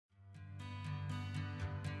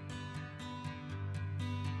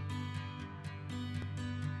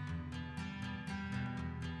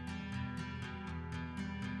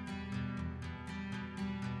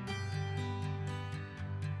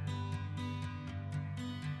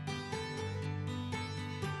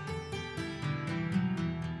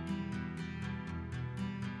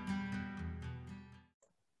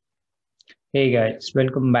Hey guys,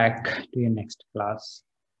 welcome back to your next class.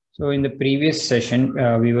 So in the previous session,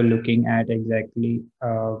 we were looking at exactly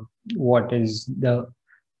what is the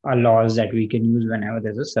laws that we can use whenever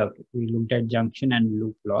there's a circuit. We looked at junction and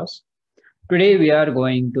loop laws. Today we are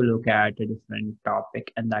going to look at a different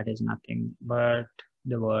topic, and that is nothing but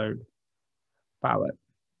the word power.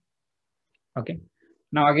 Okay.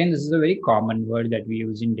 Now again, this is a very common word that we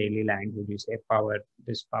use in daily language. We say power,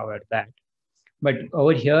 this power, that. But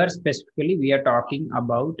over here specifically, we are talking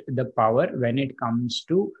about the power when it comes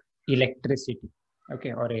to electricity,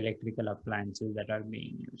 okay, or electrical appliances that are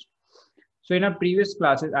being used. So in our previous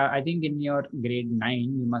classes, I think in your grade 9,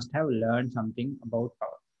 you must have learned something about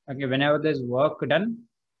power. Okay, whenever there's work done,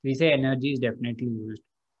 we say energy is definitely used.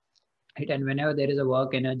 Right? And whenever there is a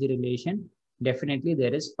work energy relation, definitely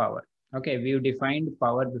there is power. Okay, we've defined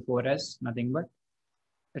power before as nothing but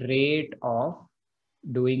rate of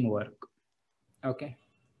doing work. Okay,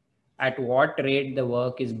 at what rate the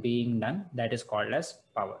work is being done, that is called as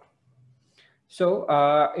power. So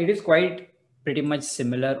it is quite pretty much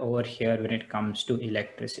similar over here when it comes to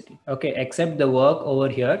electricity. Okay, except the work over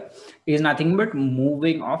here is nothing but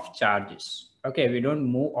moving of charges. Okay, we don't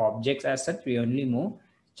move objects as such, we only move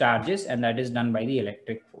charges, and that is done by the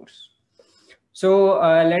electric force. So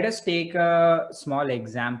let us take a small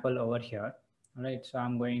example over here. All right, so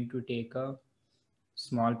I'm going to take a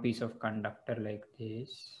small piece of conductor like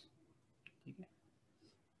this. Okay.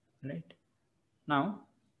 Right now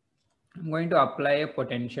I'm going to apply a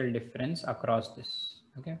potential difference across this.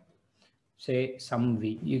 Okay, say some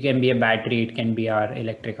V. You can be a battery, it can be our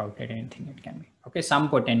electric outlet, anything it can be. Okay, some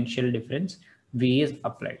potential difference V is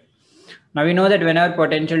applied. Now we know that whenever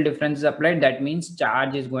potential difference is applied, that means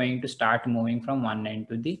charge is going to start moving from one end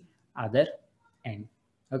to the other end.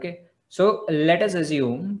 Okay, so let us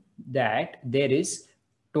assume that there is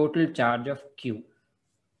total charge of Q.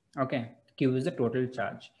 Okay, Q is the total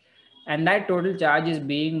charge, and that total charge is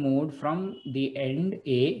being moved from the end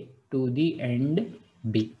A to the end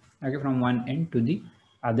B. Okay, from one end to the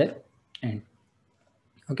other end.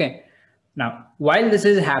 Okay, now while this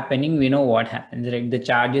is happening, we know what happens, right? The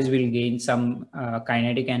charges will gain some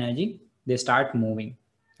kinetic energy, they start moving.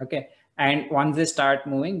 Okay, and once they start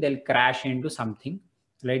moving, they'll crash into something,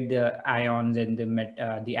 like the ions and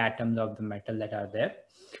the atoms of the metal that are there.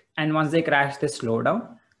 And once they crash, they slow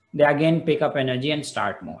down, they again pick up energy and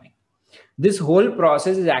start moving. This whole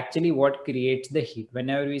process is actually what creates the heat.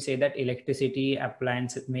 Whenever we say that electricity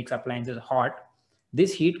appliances makes appliances hot,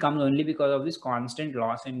 this heat comes only because of this constant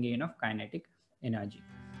loss and gain of kinetic energy.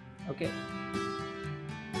 Okay.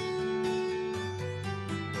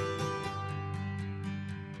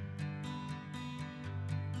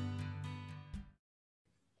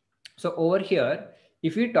 So over here,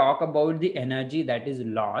 if we talk about the energy that is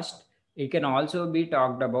lost, it can also be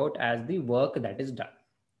talked about as the work that is done.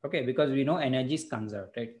 Okay, because we know energy is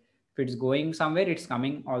conserved, right? If it's going somewhere, it's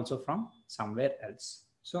coming also from somewhere else.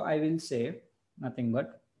 So I will say nothing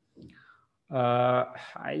but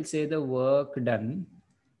I'll say the work done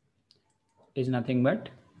is nothing but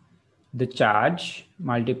the charge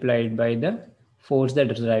multiplied by the force that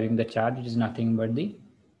is driving the charge. It is nothing but the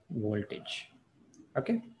voltage.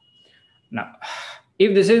 Okay. Now,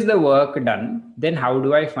 if this is the work done, then how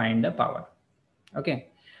do I find the power? Okay.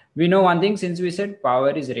 We know one thing, since we said power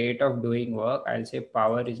is rate of doing work, I'll say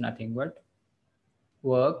power is nothing but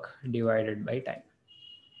work divided by time.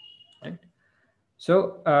 Right.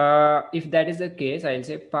 So if that is the case, I'll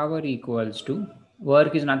say power equals to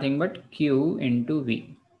work is nothing but Q into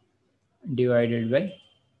V divided by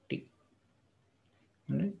T.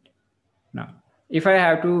 Right. Now, if I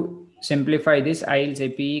have to simplify this, I'll say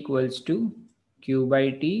P equals to Q by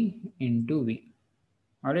T into V.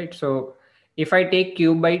 All right. So if I take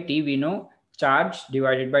Q by T, we know charge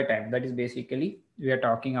divided by time. That is basically, we are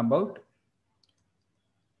talking about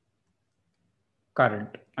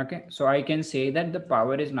current. Okay. So I can say that the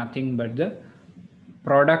power is nothing but the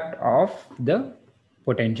product of the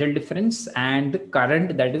potential difference and the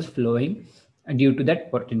current that is flowing due to that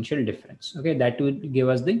potential difference. Okay. That will give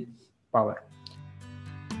us the power.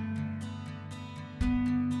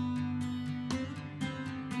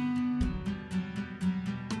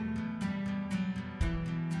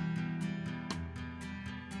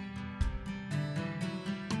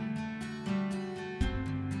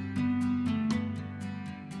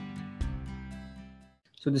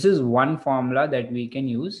 So this is one formula that we can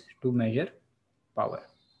use to measure power.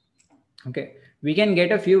 Okay, we can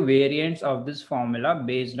get a few variants of this formula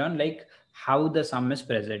based on like how the sum is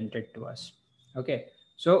presented to us. Okay,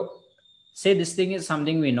 so say this thing is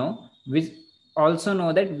something we know. We also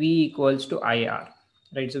know that V equals to IR,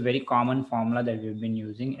 right? It's a very common formula that we've been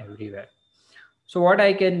using everywhere. So what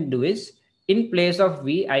I can do is, in place of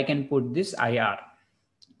V, I can put this IR.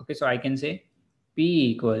 Okay, so I can say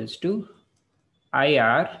P equals to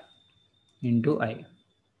IR into I.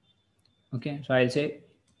 Okay, so I'll say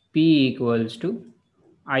P equals to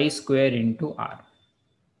I square into R,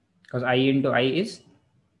 because I into I is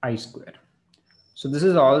I square. So this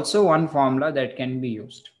is also one formula that can be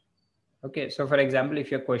used. Okay, so for example,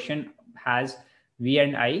 if your question has V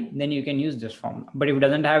and I, then you can use this formula. But if it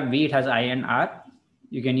doesn't have V, it has I and R,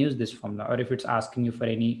 you can use this formula. Or if it's asking you for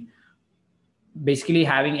any, basically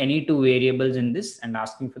having any two variables in this and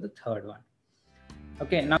asking for the third one.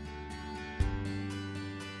 Okay, now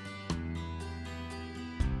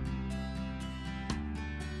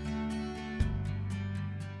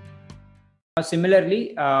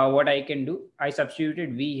similarly, what I can do, I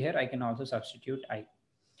substituted V here, I can also substitute I.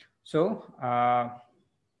 So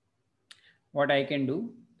what I can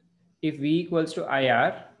do, if V equals to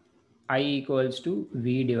IR, I equals to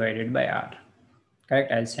V divided by R.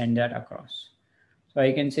 Correct? I'll send that across. So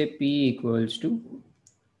I can say P equals to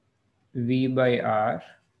V by R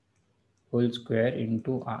whole square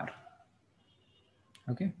into R.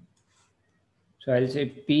 Okay. So I'll say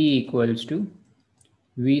P equals to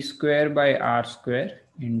V square by R square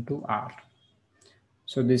into R.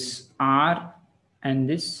 So this R and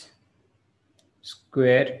this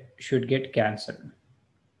square should get cancelled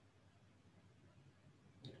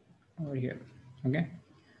over here. Okay.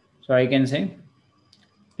 So I can say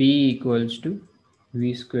P equals to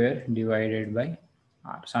V square divided by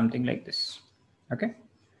R, something like this. Okay.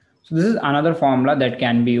 So this is another formula that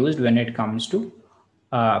can be used when it comes to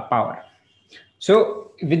power.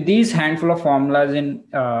 So with these handful of formulas in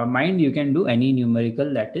mind, you can do any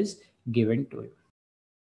numerical that is given to you.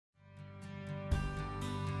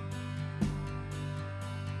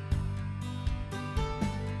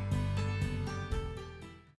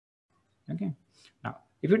 Okay. Now,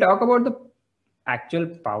 if we talk about the actual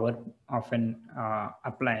power of an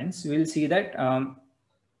appliance, we'll see that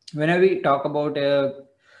whenever we talk about a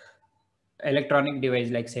electronic device,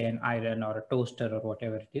 like say an iron or a toaster or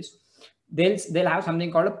whatever it is, they'll have something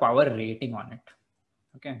called a power rating on it.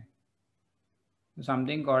 Okay,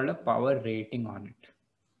 something called a power rating on it.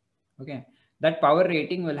 Okay, that power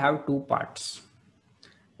rating will have two parts.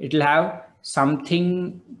 It will have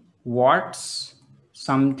something watts,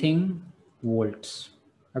 something volts.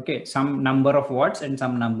 Okay, some number of watts and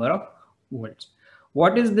some number of volts.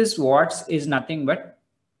 What is this watts? Is nothing but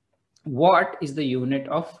watt is the unit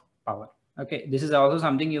of power. Okay, this is also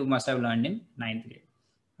something you must have learned in 9th grade.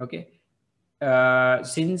 Okay,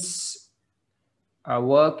 since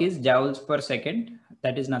work is joules per second,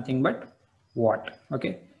 that is nothing but watt.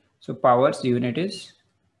 Okay, so power's unit is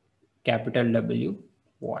capital W,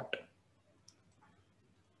 watt.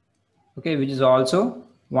 Okay, which is also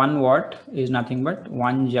 1 watt is nothing but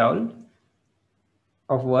 1 joule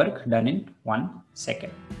of work done in 1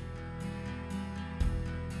 second.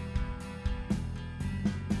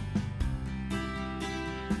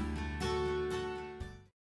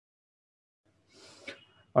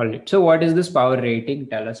 All right, so what is this power rating?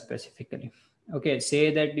 Tell us specifically. Okay,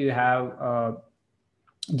 say that you have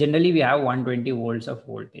generally we have 120 volts of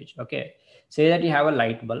voltage. Okay, say that you have a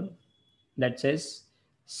light bulb that says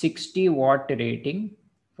 60 watt rating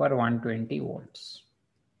for 120 volts.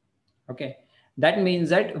 Okay, that means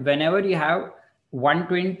that whenever you have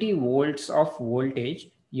 120 volts of voltage,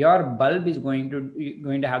 your bulb is going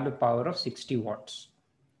to have the power of 60 watts.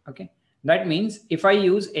 Okay, that means if I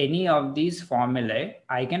use any of these formulae,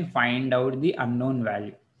 I can find out the unknown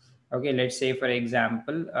value. Okay, let's say for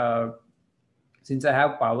example, since I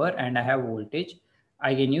have power and I have voltage,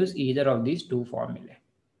 I can use either of these two formulae.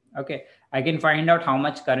 Okay, I can find out how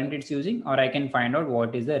much current it's using, or I can find out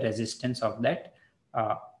what is the resistance of that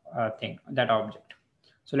thing, that object.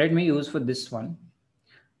 So let me use for this one.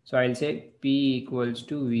 So I'll say P equals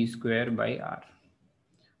to V square by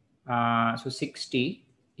R. So 60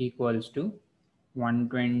 equals to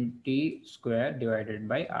 120 square divided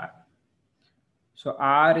by R. So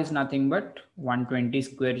R is nothing but 120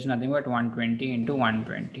 square is nothing but 120 into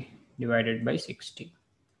 120 divided by 60.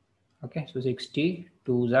 Okay, so 60,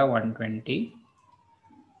 2s are 120.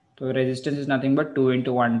 So resistance is nothing but 2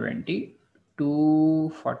 into 120,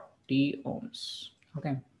 240 ohms.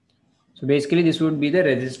 Okay, so basically this would be the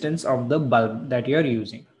resistance of the bulb that you're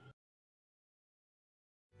using.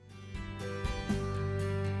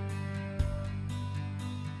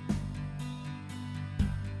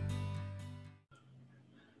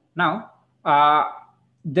 Now,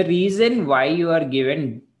 the reason why you are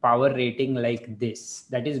given power rating like this,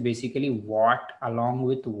 that is basically watt along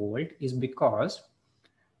with volt, is because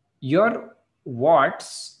your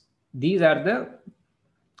watts these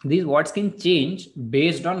watts can change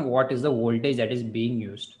based on what is the voltage that is being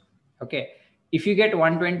used. Okay, if you get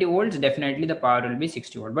 120 volts, definitely the power will be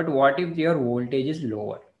 60 watt. But what if your voltage is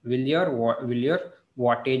lower? Will your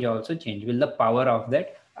wattage also change? Will the power of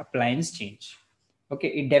that appliance change? Okay,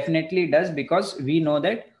 it definitely does, because we know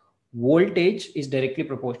that voltage is directly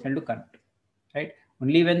proportional to current, right?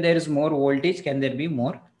 Only when there is more voltage can there be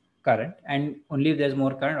more current, and only if there's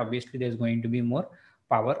more current, obviously there's going to be more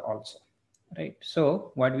power also, right?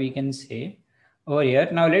 So what we can say over here,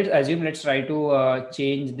 now let's assume, let's try to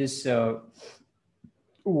change this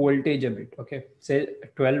voltage a bit. Okay, say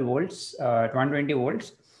 12 volts, 120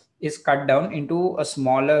 volts is cut down into a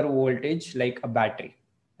smaller voltage like a battery.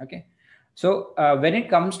 Okay, so when it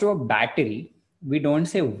comes to a battery, we don't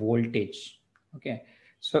say voltage. Okay,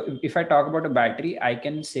 so if I talk about a battery, I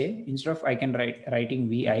can say, instead of I can writing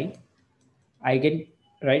vi, I can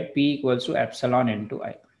write p equals to epsilon into I.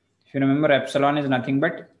 If you remember, epsilon is nothing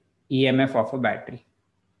but EMF of a battery,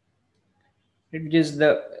 which is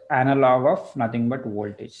the analog of nothing but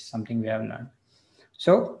voltage, something we have learned.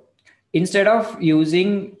 So instead of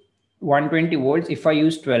using 120 volts, if I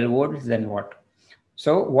use 12 volts, then what?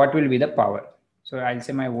 So what will be the power? So I'll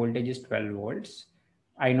say my voltage is 12 volts.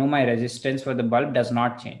 I know my resistance for the bulb does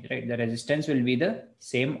not change, right? The resistance will be the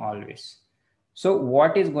same always. So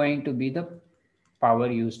what is going to be the power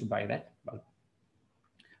used by that bulb?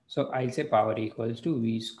 So I'll say power equals to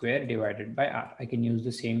V square divided by R. I can use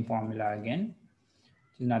the same formula again.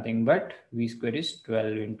 It's nothing but V square is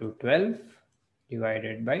 12 into 12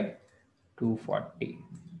 divided by 240.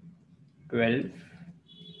 12,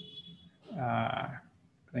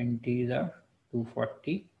 20 is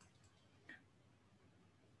 240.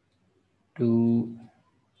 2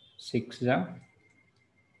 6 is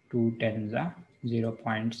 2 10 is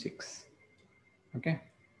 0.6. Okay.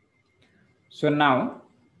 So now,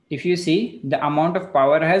 if you see, the amount of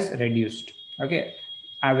power has reduced. Okay,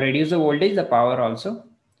 I've reduced the voltage, the power also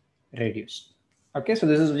reduced. Okay, so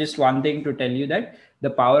this is just one thing to tell you that the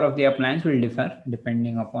power of the appliance will differ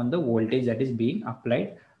depending upon the voltage that is being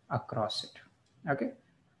applied across it. Okay,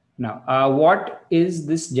 now what is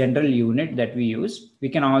this general unit that we use? We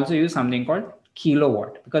can also use something called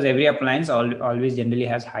kilowatt, because every appliance always generally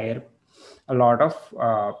has a lot of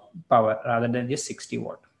power rather than just 60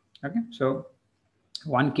 watt. Okay, so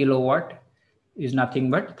 1 kilowatt is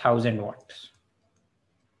nothing but 1000 watts.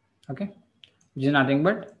 Okay, which is nothing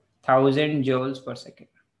but 1000 joules per second.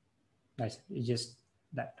 That's just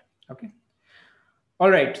that. Okay, all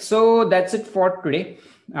right, so that's it for today.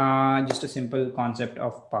 Just a simple concept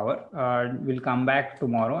of power. We'll come back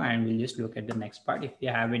tomorrow and we'll just look at the next part. If you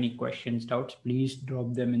have any questions, doubts, please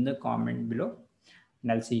drop them in the comment below,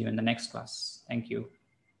 and I'll see you in the next class. Thank you.